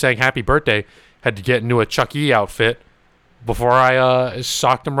on when we sang Happy Birthday, had to get into a Chuck E. outfit before I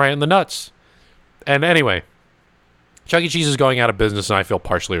socked him right in the nuts. And anyway, Chuck E. Cheese is going out of business, and I feel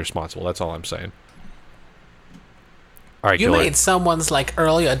partially responsible. That's all I'm saying. All right, you made someone's like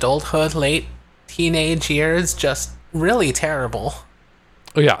early adulthood, late teenage years just really terrible.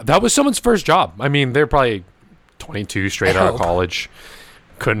 Oh, yeah, that was someone's first job. I mean, they're probably 22, straight out of college.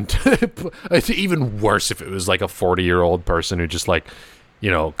 Couldn't. It's even worse if it was like a 40-year-old person who just like,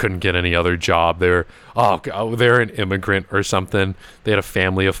 couldn't get any other job. They're an immigrant or something. They had a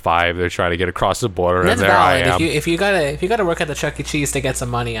family of 5. They're trying to get across the border, and there valid. I am. If you gotta work at the Chuck E. Cheese to get some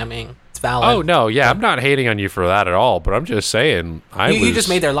money, I mean, it's valid. Oh no, yeah, I'm not hating on you for that at all. But I'm just saying, you just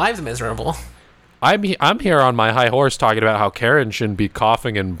made their lives miserable. I'm here on my high horse talking about how Karen shouldn't be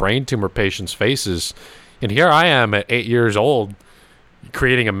coughing in brain tumor patients' faces, and here I am at 8 years old,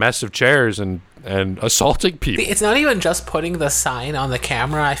 creating a mess of chairs and assaulting people. It's not even just putting the sign on the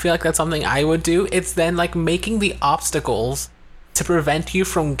camera. I feel like that's something I would do. It's then like making the obstacles to prevent you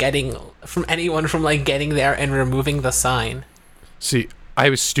from anyone from like getting there and removing the sign. See, I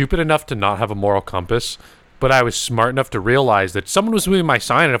was stupid enough to not have a moral compass, but I was smart enough to realize that someone was moving my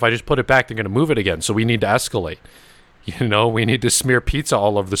sign, and if I just put it back, they're going to move it again. So we need to escalate. We need to smear pizza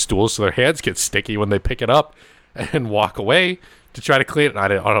all over the stools so their hands get sticky when they pick it up and walk away to try to clean it. I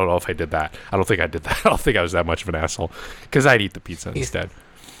don't know if I did that. I don't think I did that. I don't think I was that much of an asshole, because I'd eat the pizza instead.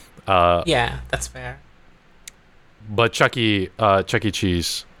 Yeah, that's fair. But Chuck E.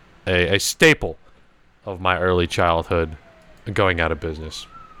 Cheese, a staple of my early childhood, going out of business.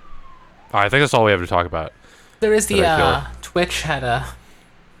 All right, I think that's all we have to talk about. There is the Twitch had a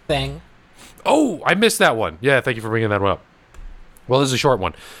thing. Oh, I missed that one. Yeah, thank you for bringing that one up. Well, this is a short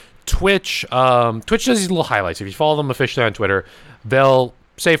one. Twitch does these little highlights. If you follow them officially on Twitter, they'll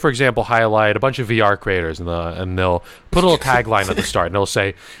say, for example, highlight a bunch of VR creators, and they'll put a little tagline at the start, and they'll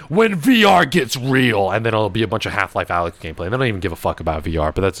say, "When VR gets real," and then it'll be a bunch of Half-Life Alyx gameplay. And they don't even give a fuck about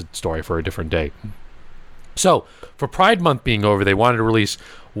VR, but that's a story for a different day. So, for Pride Month being over, they wanted to release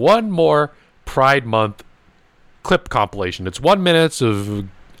one more Pride Month clip compilation. It's 1 minute of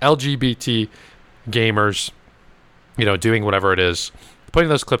LGBT gamers, doing whatever it is, putting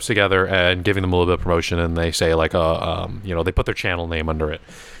those clips together and giving them a little bit of promotion, and they say like, they put their channel name under it.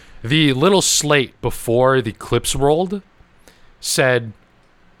 The little slate before the clips rolled said,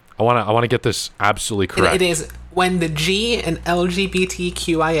 I want to get this absolutely correct. It is when the G in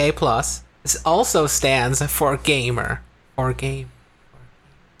LGBTQIA+ also stands for gamer or game.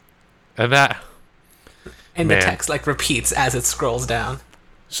 And that... And the text like repeats as it scrolls down.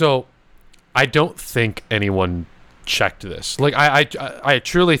 So, I don't think anyone checked this. Like, I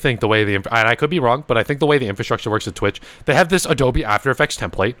truly think the way and I could be wrong, but I think the way the infrastructure works at Twitch, they have this Adobe After Effects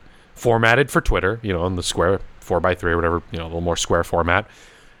template formatted for Twitter, in the square 4x3 or whatever, a little more square format.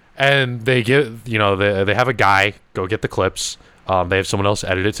 And they give, they have a guy go get the clips. They have someone else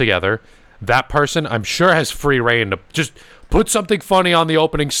edit it together. That person, I'm sure, has free reign to just put something funny on the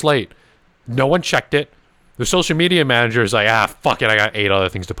opening slate. No one checked it. The social media manager is like, fuck it, I got 8 other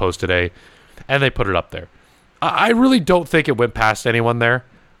things to post today. And they put it up there. I really don't think it went past anyone there.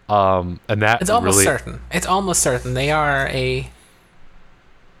 And that it's almost certain. It's almost certain. They are a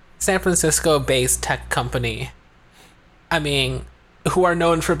San Francisco-based tech company. I mean, who are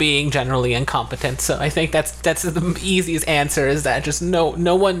known for being generally incompetent. So I think that's the easiest answer, is that just no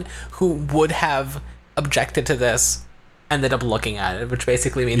one who would have objected to this ended up looking at it, which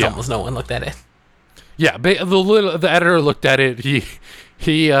basically means almost no one looked at it. Yeah, the editor looked at it. He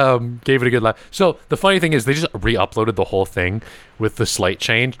gave it a good laugh. So the funny thing is, they just re-uploaded the whole thing with the slate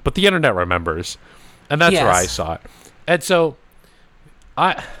changed, but the internet remembers, and that's where I saw it. And so,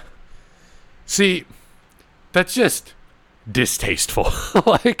 that's just distasteful.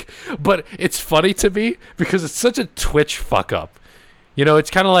 But it's funny to me because it's such a Twitch fuck up. It's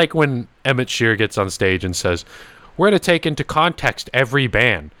kind of like when Emmett Shear gets on stage and says, "We're going to take into context every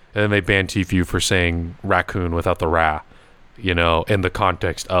ban." and then they ban Tfue for saying raccoon without the ra, in the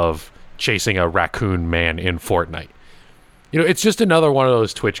context of chasing a raccoon man in Fortnite. It's just another one of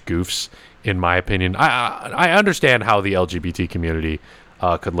those Twitch goofs, in my opinion. I understand how the LGBT community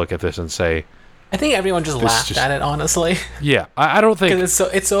could look at this and say, I think everyone just laughed at it, honestly. Yeah, I don't think... Because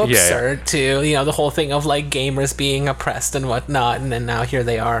it's so absurd, too. The whole thing of, like, gamers being oppressed and whatnot, and then now here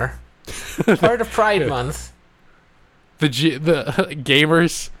they are. Part of Pride Month. The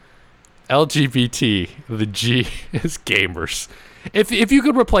gamers, LGBT, the G is gamers. If you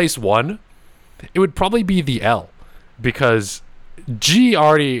could replace one, it would probably be the L, because G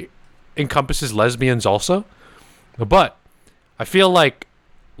already encompasses lesbians also. But I feel like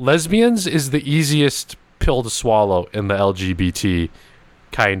lesbians is the easiest pill to swallow in the LGBT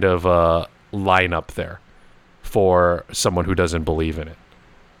kind of lineup there for someone who doesn't believe in it.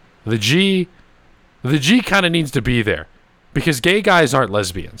 The G kind of needs to be there because gay guys aren't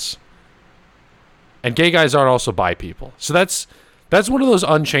lesbians. And gay guys aren't also bi people. So that's one of those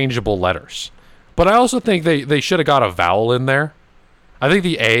unchangeable letters. But I also think they should have got a vowel in there. I think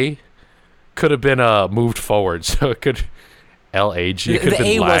the A could have been moved forward so it could... L-A-G. The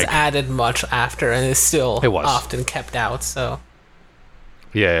A was added much after and is still often kept out, so...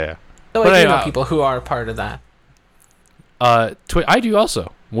 Yeah. So I do know people who are part of that. I do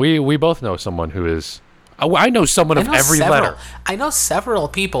also. We both know someone who is... I know someone of every letter. I know several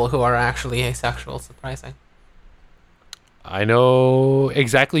people who are actually asexual, surprising. I know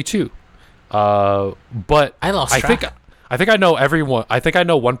exactly two. But I lost track. I think I know everyone. I think I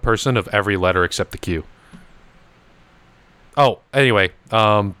know one person of every letter except the Q. Oh, anyway,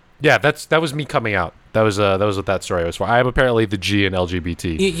 yeah, that was me coming out. That was what that story was for. I am apparently the G in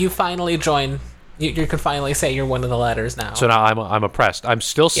LGBT. You finally joined. You can finally say you're one of the letters now. So now I'm oppressed. I'm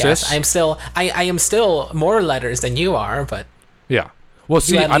still cis. Yes, I am still more letters than you are, but yeah. Well,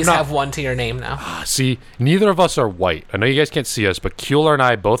 see, you at least have one to your name now. See, neither of us are white. I know you guys can't see us, but Kueller and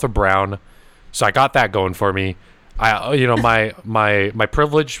I both are brown, so I got that going for me. My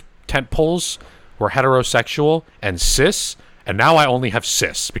privilege tent poles were heterosexual and cis, and now I only have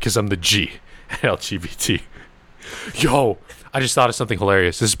cis because I'm the G in LGBT. Yo, I just thought of something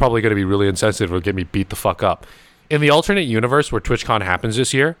hilarious. This is probably going to be really insensitive or get me beat the fuck up. In the alternate universe where TwitchCon happens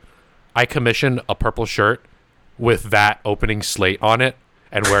this year, I commission a purple shirt with that opening slate on it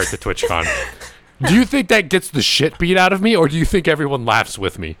and wear it to TwitchCon. Do you think that gets the shit beat out of me, or do you think everyone laughs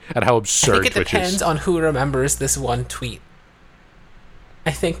with me at how absurd Twitch is? I think it depends on who remembers this one tweet.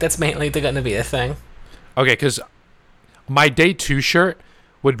 I think that's mainly going to be a thing. Okay, because my day 2 shirt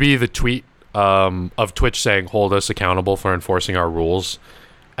would be the tweet of Twitch saying, hold us accountable for enforcing our rules.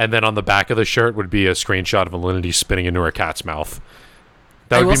 And then on the back of the shirt would be a screenshot of Alinity spitting into her cat's mouth.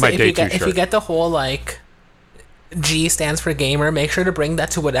 That would be my day 2 shirt. If you get the whole, like, G stands for gamer, make sure to bring that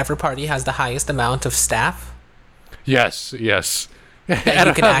to whatever party has the highest amount of staff. Yes. That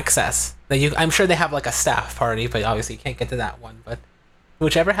you can access. I'm sure they have, like, a staff party, but obviously you can't get to that one. But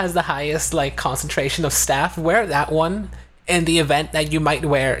whichever has the highest, like, concentration of staff, wear that one. In the event that you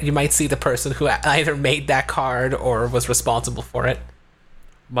might see the person who either made that card or was responsible for it.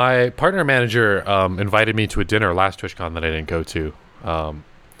 My partner manager invited me to a dinner last TwitchCon that I didn't go to, and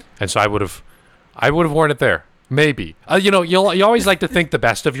so I would have worn it there. Maybe you always like to think the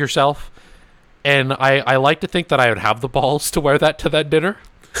best of yourself, and I like to think that I would have the balls to wear that to that dinner.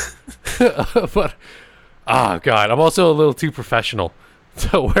 But God, I'm also a little too professional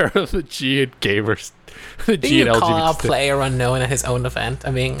to wear the G and gamers. The G and LGBT. Call out Player Unknown at his own event.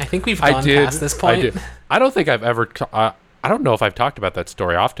 I mean, I think we've gone past this point. I did. I don't think I've ever. I don't know if I've talked about that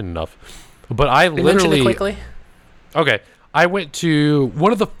story often enough, but I literally. Mention it quickly. Okay, I went to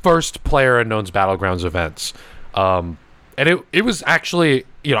one of the first Player Unknown's Battlegrounds events, and it was actually,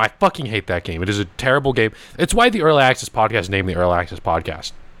 I fucking hate that game. It is a terrible game. It's why the Early Access Podcast named the Early Access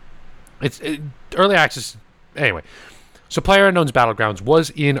Podcast. Early Access anyway. So PlayerUnknown's Battlegrounds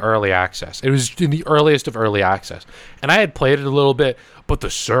was in early access. It was in the earliest of early access. And I had played it a little bit, but the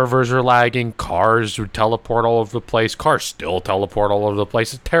servers are lagging. Cars would teleport all over the place. Cars still teleport all over the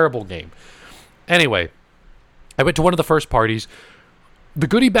place. It's a terrible game. Anyway, I went to one of the first parties. The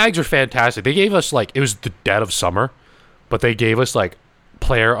goodie bags are fantastic. They gave us, it was the dead of summer, but they gave us,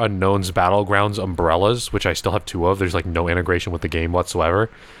 PlayerUnknown's Battlegrounds umbrellas, which I still have 2 of. There's, no integration with the game whatsoever.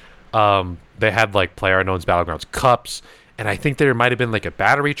 They had, PlayerUnknown's Battlegrounds cups. And I think there might have been a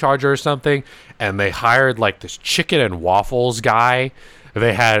battery charger or something. And they hired this chicken and waffles guy.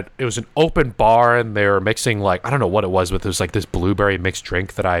 It was an open bar, and they were mixing I don't know what it was, but it was this blueberry mixed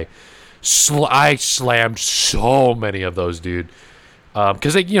drink that I slammed so many of those, dude.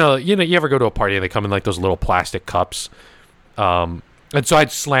 Because you ever go to a party and they come in those little plastic cups. And And so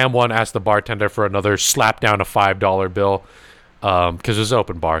I'd slam one, ask the bartender for another, slap down a $5 bill, because it's an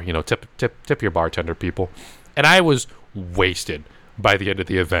open bar. You know, tip your bartender, people. And I was wasted by the end of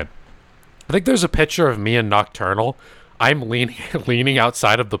the event. I think there's a picture of me and Nocturnal. I'm leaning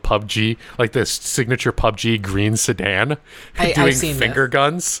outside of the PUBG, like this signature PUBG green sedan, doing finger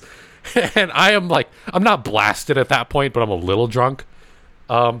guns. And I am like, I'm not blasted at that point, but I'm a little drunk.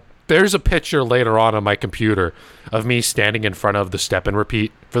 There's a picture later on my computer of me standing in front of the step and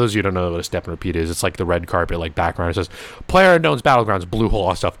repeat. For those of you who don't know what a step and repeat is, it's like the red carpet, like background. It says PlayerUnknown's Battlegrounds, blue hole,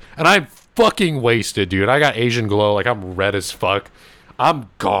 all stuff. And I'm fucking wasted, dude. I got Asian glow, like I'm red as fuck. I'm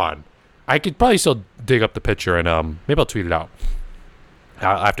gone. I could probably still dig up the picture and maybe I'll tweet it out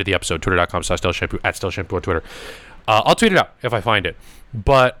after the episode. Twitter.com/StelShampoo @StelShampoo on Twitter. I'll tweet it out if I find it.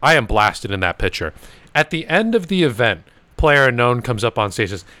 But I am blasted in that picture. At the end of the event, PlayerUnknown comes up on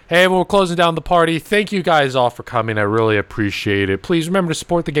stage and says, "Hey, we're closing down the party. Thank you guys all for coming. I really appreciate it. Please remember to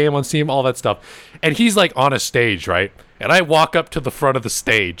support the game on Steam," all that stuff. And he's like on a stage, right? And I walk up to the front of the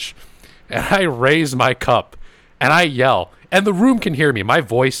stage and I raise my cup and I yell. And the room can hear me. My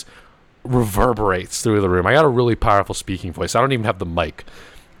voice reverberates through the room. I got a really powerful speaking voice. I don't even have the mic.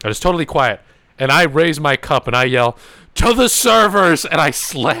 I was totally quiet. And I raise my cup and I yell, "To the servers!" And I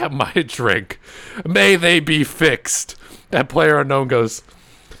slam my drink. "May they be fixed." And PlayerUnknown goes,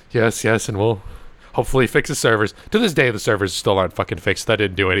 yes, and we'll hopefully fix the servers. To this day, the servers still aren't fucking fixed. That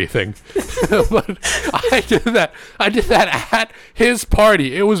didn't do anything. But I did that. I did that at his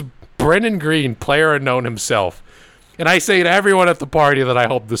party. It was Brennan Green, PlayerUnknown himself. And I say to everyone at the party that I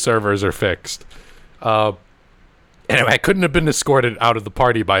hope the servers are fixed. Anyway, I couldn't have been escorted out of the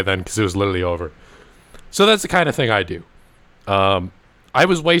party by then because it was literally over. So that's the kind of thing I do. I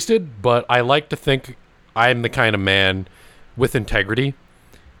was wasted, but I like to think I'm the kind of man with integrity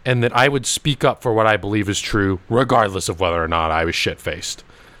and that I would speak up for what I believe is true, regardless of whether or not I was shit-faced.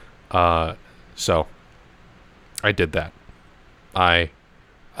 So I did that. A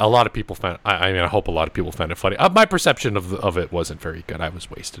lot of people found. I mean, I hope a lot of people found it funny. My perception of it wasn't very good. I was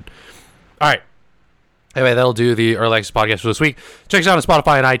wasted. All right. Anyway, that'll do the Early Access podcast for this week. Check us out on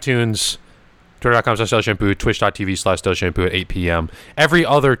Spotify and iTunes. Twitter.com/StelShampoo. Twitch.tv/StelShampoo at 8 p.m. Every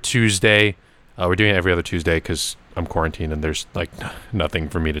other Tuesday. We're doing it every other Tuesday because I'm quarantined and there's like nothing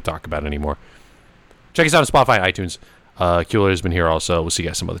for me to talk about anymore. Check us out on Spotify and iTunes. Keeler has been here also. We'll see you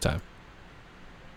guys some other time.